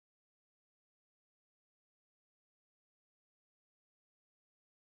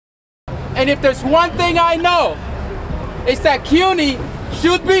And if there's one thing I know, it's that CUNY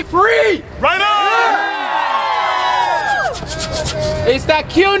should be free! Right on! It's that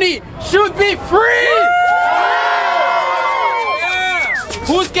CUNY should be free!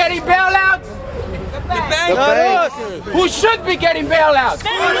 Who's getting bailouts? The bank. Who should be getting bailouts?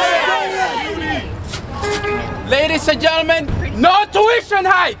 Ladies and gentlemen, no tuition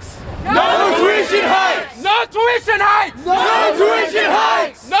hikes! No tuition hikes! No tuition hikes! No tuition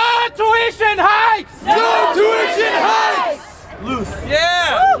hikes! No tuition hikes! No tuition hikes! Loose.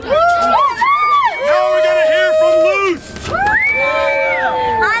 Yeah! Now we're gonna hear from Luz!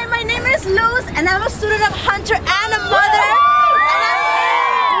 Hi, my name is Luz, and I'm a student of Hunter and a mother.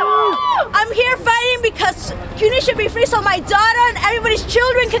 I'm here fighting because CUNY should be free so my daughter and everybody's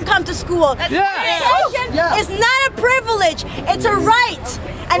children can come to school. Education is not a privilege, it's a right.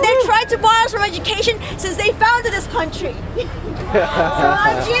 And they tried to bar us from education since they founded this country. So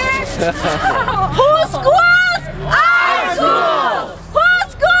I'm here. Whose schools? Our schools! Whose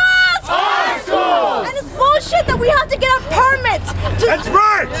schools? Our schools! And it's bullshit that we have to get a permit. That's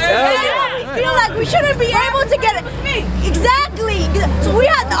right! We feel like we shouldn't be able to get it. Exactly. So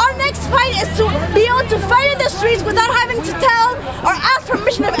our next fight is to be able to fight in the streets without having to tell or ask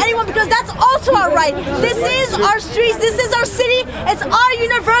permission of anyone, because that's also our right. This is our streets. This is our city. It's our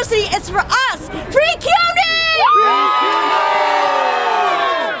university. It's for us. Free CUNY!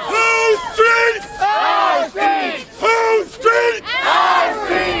 Whose streets? Our streets! Whose streets? Our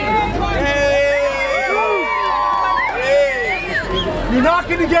streets! You're not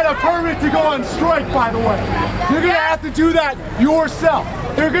going to get a permit to go on strike, by the way. You're going to have to do that yourself.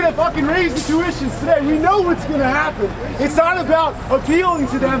 They're going to fucking raise the tuitions today. We know what's going to happen. It's not about appealing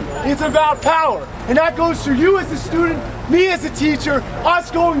to them. It's about power. And that goes for you as a student, me as a teacher, us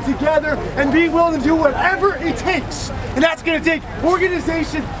going together and being willing to do whatever it takes. And that's going to take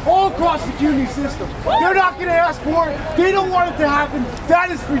organization all across the CUNY system. They're not going to ask for it. They don't want it to happen.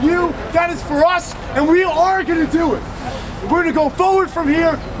 That is for you. That is for us. And we are going to do it. We're going to go forward from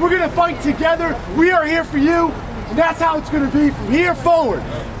here. We're going to fight together. We are here for you. And that's how it's going to be from here forward.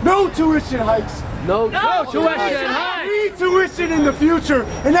 No tuition hikes. No tuition hikes. Free tuition in the future.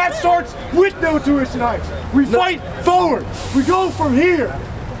 And that starts with no tuition hikes. We fight forward. We go from here.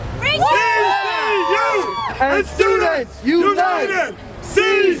 CCU and students united!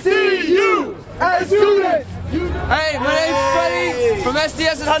 CCU and students united! Hey, my name's Freddie from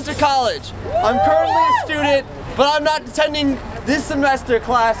SDS at Hunter College. I'm currently a student, but I'm not attending this semester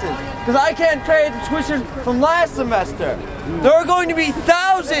classes because I can't pay the tuition from last semester. There are going to be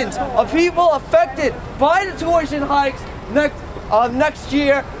thousands of people affected by the tuition hikes next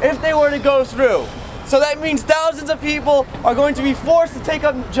year if they were to go through. So that means thousands of people are going to be forced to take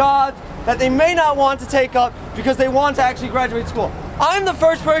up jobs that they may not want to take up because they want to actually graduate school. I'm the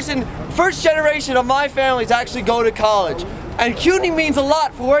first generation of my family to actually go to college. And CUNY means a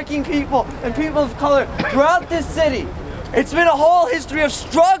lot for working people and people of color throughout this city. It's been a whole history of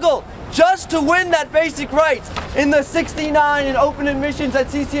struggle just to win that basic rights in the '69 and open admissions at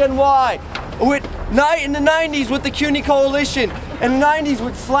CCNY, in the 90s with the CUNY Coalition, and the 90s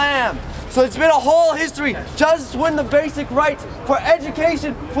with SLAM. So it's been a whole history just to win the basic rights for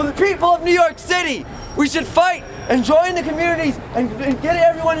education for the people of New York City. We should fight and join the communities and get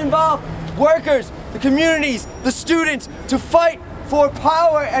everyone involved, workers, the communities, the students, to fight for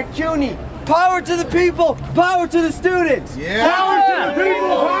power at CUNY. Power to the people, power to the students. Yeah. Power to the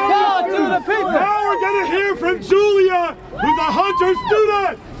people, power to the people. Now we're going to hear from Julia, who's a Hunter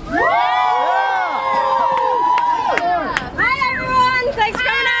student. Hi everyone, thanks for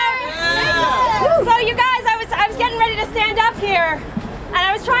coming out. So you guys, I was getting ready to stand up here, and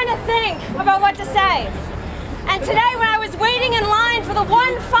I was trying to think about what to say. And today when I was waiting in line for the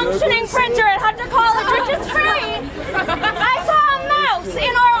one functioning printer at Hunter College, which is free, I saw a mouse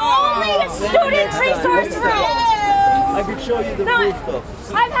in our only student resource room. I could show you the roof though.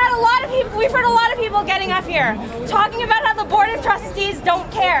 We've heard a lot of people getting up here, talking about how the Board of Trustees don't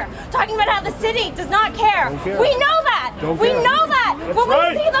care, talking about how the city does not care. We know that. We know that. But we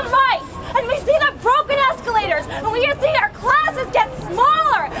see the mice, and we see the broken escalators, and we see our classes get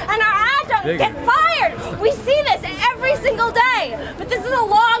smaller, and our adjuncts get fired. We see this every single day. But this is a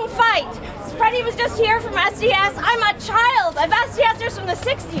long fight. Freddie was just here from SDS. I'm a child of SDSers from the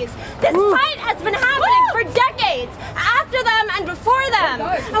 60s. This fight has been happening for decades, after them and before them.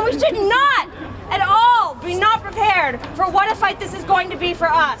 And we should not at all be not prepared for what a fight this is going to be for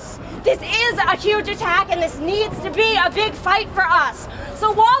us. This is a huge attack, and this needs to be a big fight for us.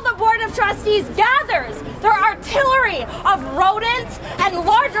 So while the Board of Trustees gathers their artillery of rodents and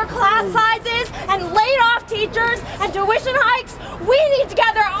larger class sizes and laid-off teachers and tuition hikes, we need to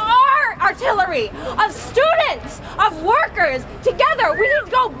gather our artillery, of students, of workers. Together, we need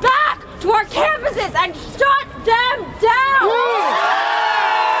to go back to our campuses and shut them down.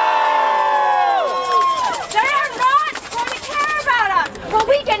 They are not going to care about us, but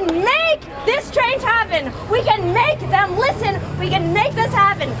we can make this change happen. We can make them listen. We can make this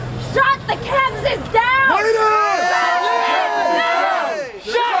happen. Shut the campuses down.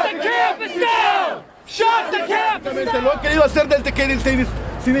 Shut the campus down! Shut the campus! Lo han querido hacer desde que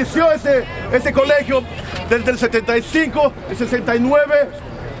se inició ese colegio, desde el 75, el 69,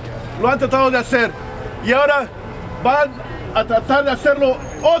 lo han tratado de hacer. Y ahora van a tratar de hacerlo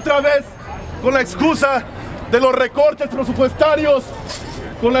otra vez con la excusa de los recortes presupuestarios,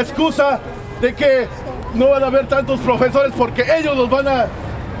 con la excusa de que no van a haber tantos profesores porque ellos los van a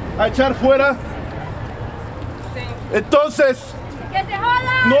echar fuera. Entonces,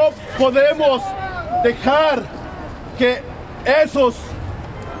 no podemos dejar que esos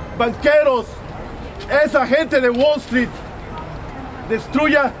banqueros, esa gente de Wall Street,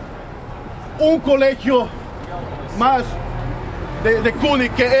 destruya un colegio más de CUNY,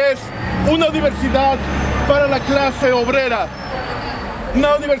 que es una universidad para la clase obrera,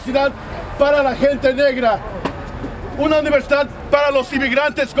 una universidad para la gente negra, una universidad para los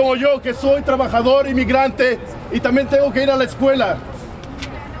inmigrantes como yo, que soy trabajador inmigrante y también tengo que ir a la escuela.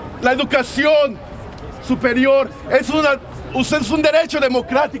 La educación superior es un derecho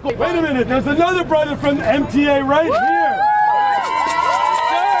democrático. Wait a minute, there's another brother from the MTA right here.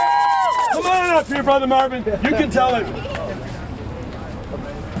 Come on up here, Brother Marvin. You can tell him.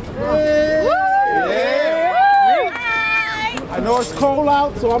 I know it's cold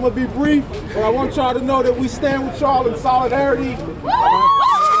out, so I'm gonna be brief, but I want y'all to know that we stand with y'all in solidarity.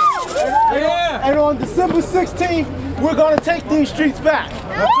 And on December 16th, we're gonna take these streets back.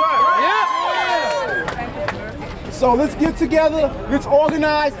 That's right. So let's get together, let's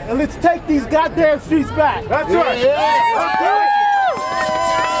organize, and let's take these goddamn streets back. That's right.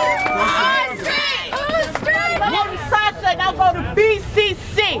 And I'll go to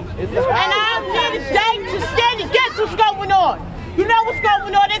BCC. And I'm here today to stand against what's going on. You know what's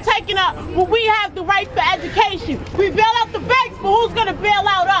going on? They're taking up when we have the right for education. We bail out the banks, but who's going to bail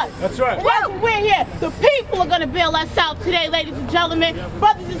out us? That's right. And that's what we're here. The people are going to bail us out today, ladies and gentlemen.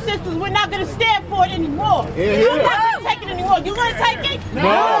 Brothers and sisters, we're not going to stand for it anymore. You're not going to take it anymore. You going to take it? No. You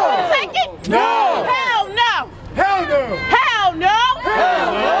going to take it? No. Hell no. Hell no. Hell no.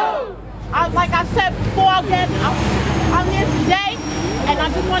 Hell no. Like I said before, again, I'm here today, and I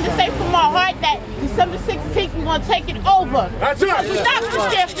just wanted to say from my heart that December 16th, we're going to take it over. That's right. We're not going to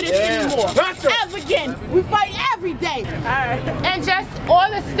stand for this anymore. That's right. Ever again. We fight every day. And just all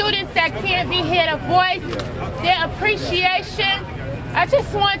the students that can't be here to voice their appreciation, I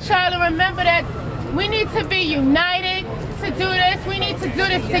just want y'all to remember that we need to be united to do this. We need to do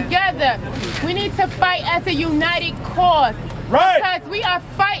this together. We need to fight as a united cause. Right. Because we are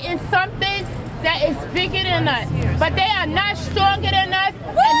fighting something that is bigger than us. But they are not stronger than us,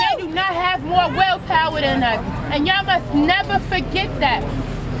 and they do not have more willpower than us. And y'all must never forget that.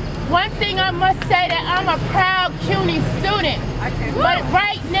 One thing I must say that I'm a proud CUNY student. But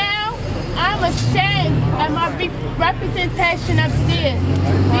right now, I'm ashamed of my representation upstairs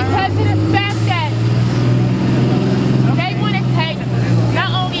because of the fact that they want to take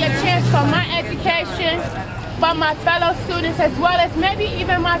not only a chance for my education, but my fellow students as well as maybe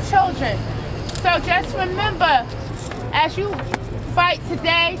even my children. So just remember, as you fight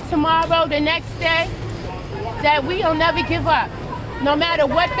today, tomorrow, the next day, that we will never give up. No matter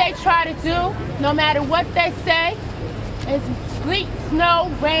what they try to do, no matter what they say, it's sleet, snow,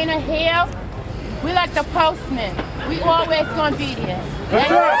 rain, or hail, we like the postman. We always gonna be there.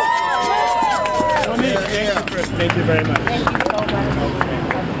 That's right. Thank you very much. Thank you so much.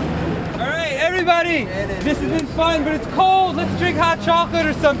 All right, everybody, this has been fun, but it's cold. Let's drink hot chocolate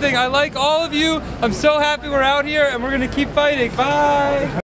or something. I like all of you. I'm so happy we're out here, and we're gonna keep fighting. Bye.